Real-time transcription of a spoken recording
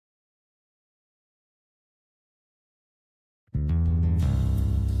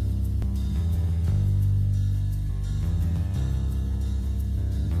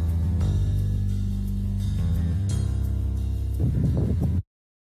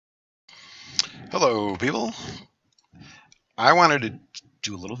Hello, people. I wanted to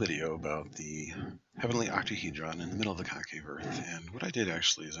do a little video about the heavenly octahedron in the middle of the concave Earth. And what I did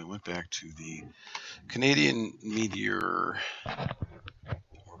actually is I went back to the Canadian Meteor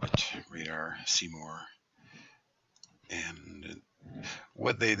Orbit Radar, CMOR, and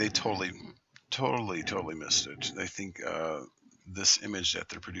what they totally missed it. They think this image that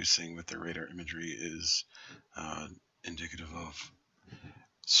they're producing with their radar imagery is indicative of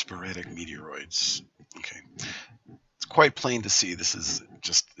sporadic meteoroids. Okay. It's quite plain to see. This is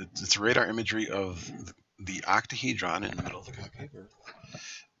just, it's radar imagery of the octahedron in the middle of the concave Earth,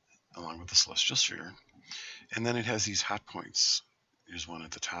 along with the celestial sphere. And then it has these hot points. There's one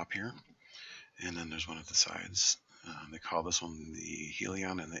at the top here, and then there's one at the sides. They call this one the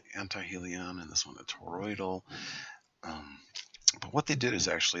helion and the antihelion, and this one the toroidal. But what they did is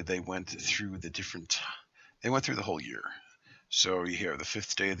actually they went through the whole year. So you have the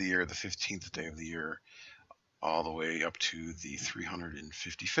 5th day of the year, the 15th day of the year, all the way up to the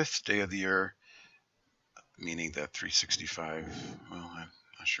 355th day of the year, meaning that 365, well, I'm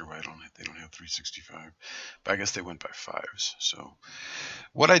not sure why they don't have 365, but I guess they went by fives. So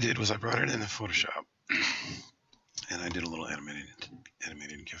what I did was I brought it into Photoshop, and I did a little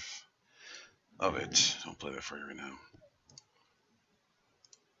animated GIF of it. I'll play that for you right now.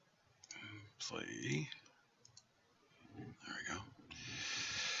 Play. There we go.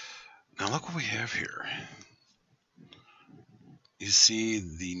 Now look what we have here. You see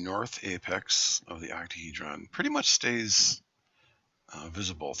the north apex of the octahedron pretty much stays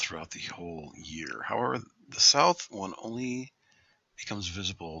visible throughout the whole year. However, the south one only becomes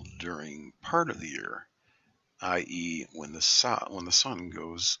visible during part of the year, i.e. when the sun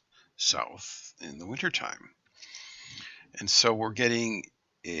goes south in the wintertime. And so we're getting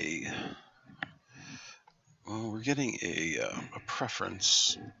a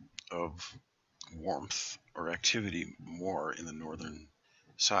preference of warmth or activity more in the northern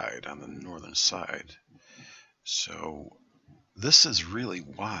side, on the northern side. So this is really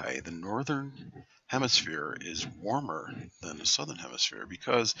why the northern hemisphere is warmer than the southern hemisphere,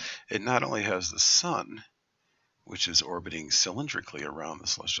 because it not only has the sun, which is orbiting cylindrically around the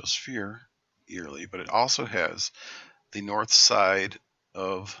celestial sphere yearly, but it also has the north side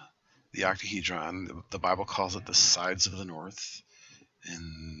of the octahedron. The Bible calls it the sides of the north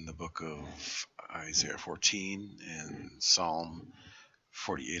in the book of Isaiah 14 and Psalm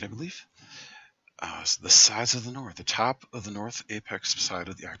 48, I believe. The sides of the north, the top of the north apex side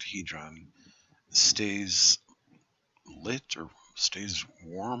of the octahedron stays lit or stays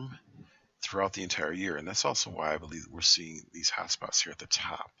warm throughout the entire year. And that's also why I believe we're seeing these hotspots here at the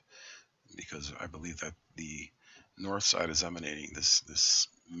top, because I believe that the north side is emanating this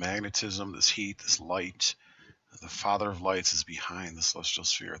magnetism, this heat, this light. The Father of Lights is behind the celestial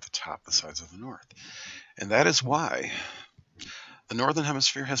sphere at the top, the sides of the north. And that is why the northern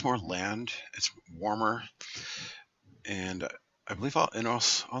hemisphere has more land, it's warmer, and I believe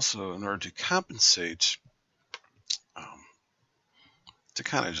also in order to compensate, to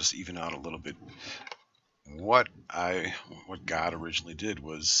kind of just even out a little bit, what God originally did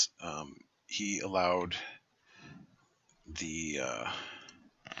was he allowed the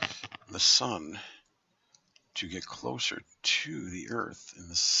sun to get closer to the Earth in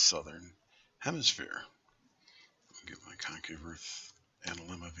the southern hemisphere. I'll get my concave Earth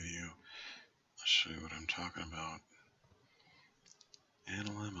analemma video. I'll show you what I'm talking about.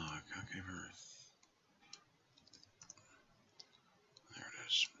 Analemma, concave Earth. There it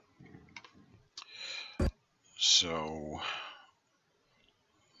is. So,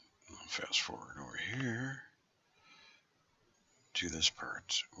 I'll fast forward over here to this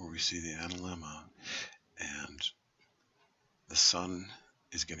part where we see the analemma, and the sun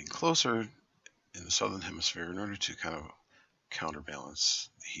is getting closer in the southern hemisphere in order to kind of counterbalance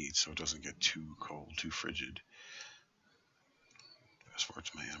the heat so it doesn't get too cold, too frigid. Fast forward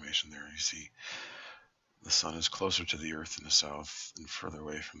to my animation there, you see the sun is closer to the Earth in the south and further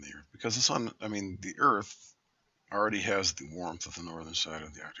away from the Earth, because the Earth already has the warmth of the northern side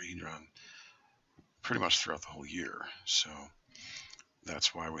of the octahedron pretty much throughout the whole year. So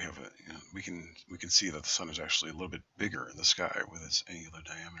that's why we have we can see that the sun is actually a little bit bigger in the sky with its angular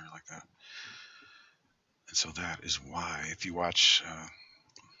diameter like that. And so that is why, if you watch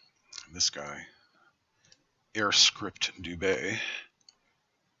this guy, Airscript Dubé,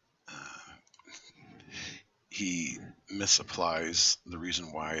 he misapplies the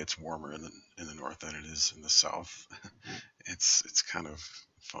reason why it's warmer in the north than it is in the south. It's kind of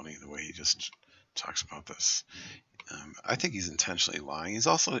funny the way he just talks about this. I think he's intentionally lying. He's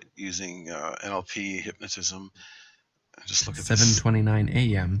also using NLP hypnotism Just look at 7:29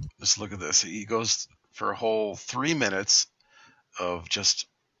 a.m. Just look at this. He goes for a whole 3 minutes of just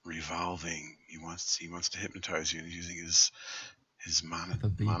revolving. He wants to hypnotize you, and he's using his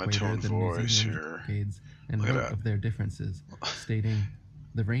monotone voice here. And Look at wrote that. of their differences, stating,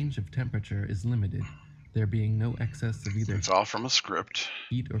 "The range of temperature is limited, there being no excess of either It's all from a script.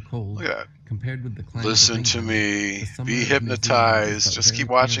 heat or cold. Look at that. Compared with the climate Listen of to England, me. the summer Be of New Zealand is hypnotized. but Just very keep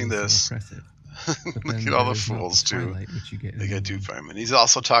watching clearly this. so oppressive. But Look then at all there the is not fools the too. twilight which you get They in get duped England." by him. And he's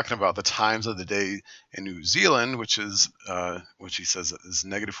also talking about the times of the day in New Zealand, which is which he says is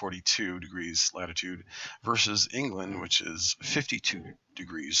negative 42 degrees latitude, versus England, which is 52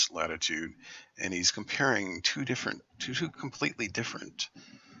 degrees latitude. And he's comparing two completely different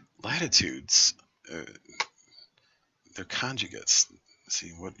latitudes. They're conjugates. See,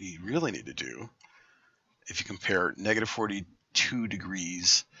 what you really need to do, if you compare negative 42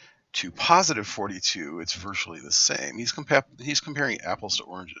 degrees to positive 42, it's virtually the same. He's comparing apples to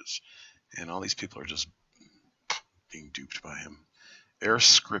oranges, and all these people are just being duped by him. Air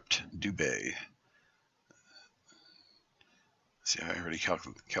script Dubé. See, I already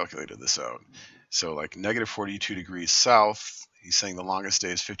calculated this out. So like negative 42 degrees south, he's saying the longest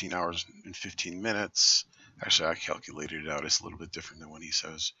day is 15 hours and 15 minutes. Actually, I calculated it out. It's a little bit different than what he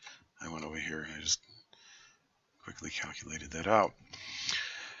says. I went over here and I just quickly calculated that out.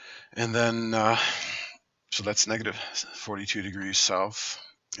 And then, so that's negative 42 degrees south.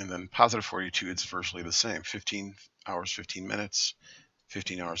 And then positive 42, it's virtually the same. 15 hours, 15 minutes.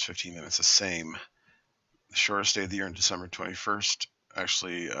 15 hours, 15 minutes, the same. The shortest day of the year on December 21st,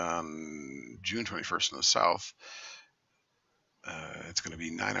 actually on June 21st in the south, it's going to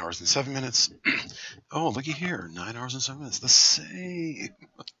be 9 hours and 7 minutes. Oh, looky here, 9 hours and 7 minutes, the same.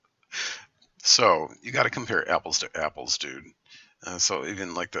 So you got to compare apples to apples, dude. So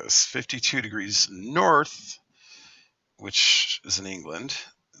even like this, 52 degrees north, which is in England,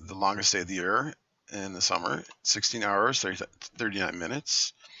 the longest day of the year in the summer, 16 hours, 39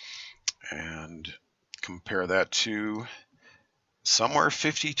 minutes. And compare that to somewhere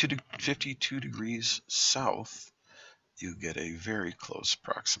 52 degrees south, you get a very close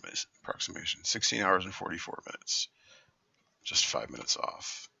approximation. 16 hours and 44 minutes, just 5 minutes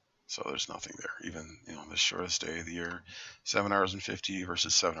off. So there's nothing there. Even the shortest day of the year, 7 hours and 50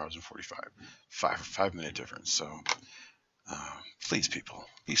 versus 7 hours and 45, 5 minute difference. So please, people,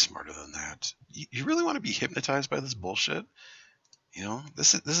 be smarter than that. You really want to be hypnotized by this bullshit?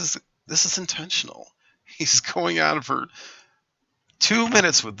 This is intentional. He's going on for 2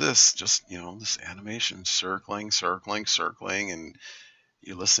 minutes with this, just, this animation, circling, and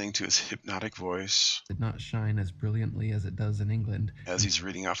you're listening to his hypnotic voice. Did not shine as brilliantly as it does in England. As he's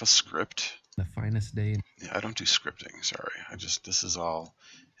reading off a script. The finest day. Yeah, I don't do scripting, sorry. This is all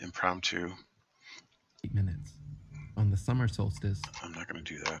impromptu. 8 minutes. On the summer solstice. I'm not going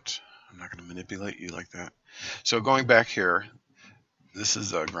to do that. I'm not going to manipulate you like that. So going back here, this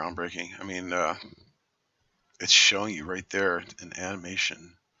is groundbreaking. I mean, it's showing you right there an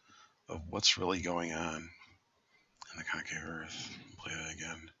animation of what's really going on in the concave Earth. I'll play that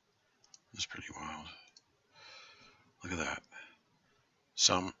again. It's pretty wild. Look at that.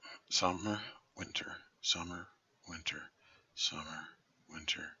 Summer, winter, summer, winter, summer,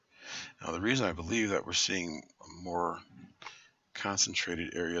 winter. Now, the reason I believe that we're seeing more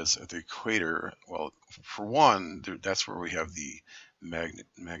concentrated areas at the equator, well, for one, that's where we have the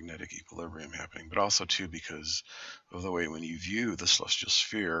magnetic equilibrium happening, but also too because of the way when you view the celestial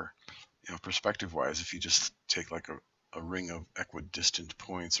sphere, perspective wise, if you just take like a ring of equidistant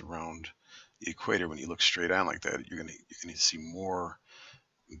points around the equator, when you look straight on like that, you're gonna see more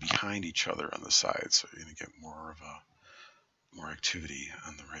behind each other on the sides, so you're gonna get more activity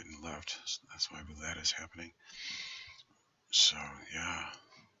on the right and left. So that's why that is happening. So yeah,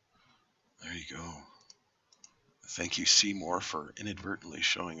 there you go. Thank you, CMOR, for inadvertently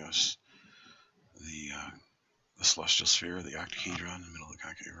showing us the celestial sphere, the octahedron in the middle of the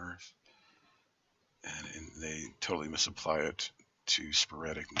concave Earth. And they totally misapply it to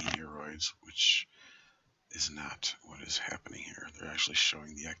sporadic meteoroids, which is not what is happening here. They're actually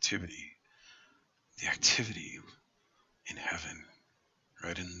showing the activity in heaven,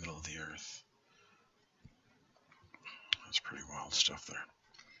 right in the middle of the Earth. That's pretty wild stuff there.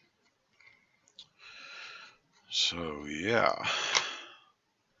 So yeah,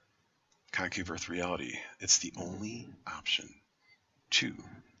 concave Earth reality. It's the only option to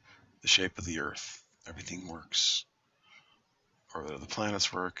the shape of the Earth. Everything works. Or the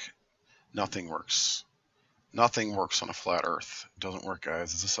planets work. Nothing works. Nothing works on a flat Earth. It doesn't work,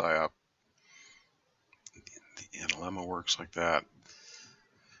 guys. It's a psyop. The analemma works like that.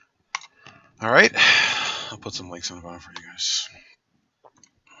 All right. I'll put some links on the bottom for you guys.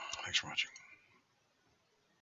 Thanks for watching.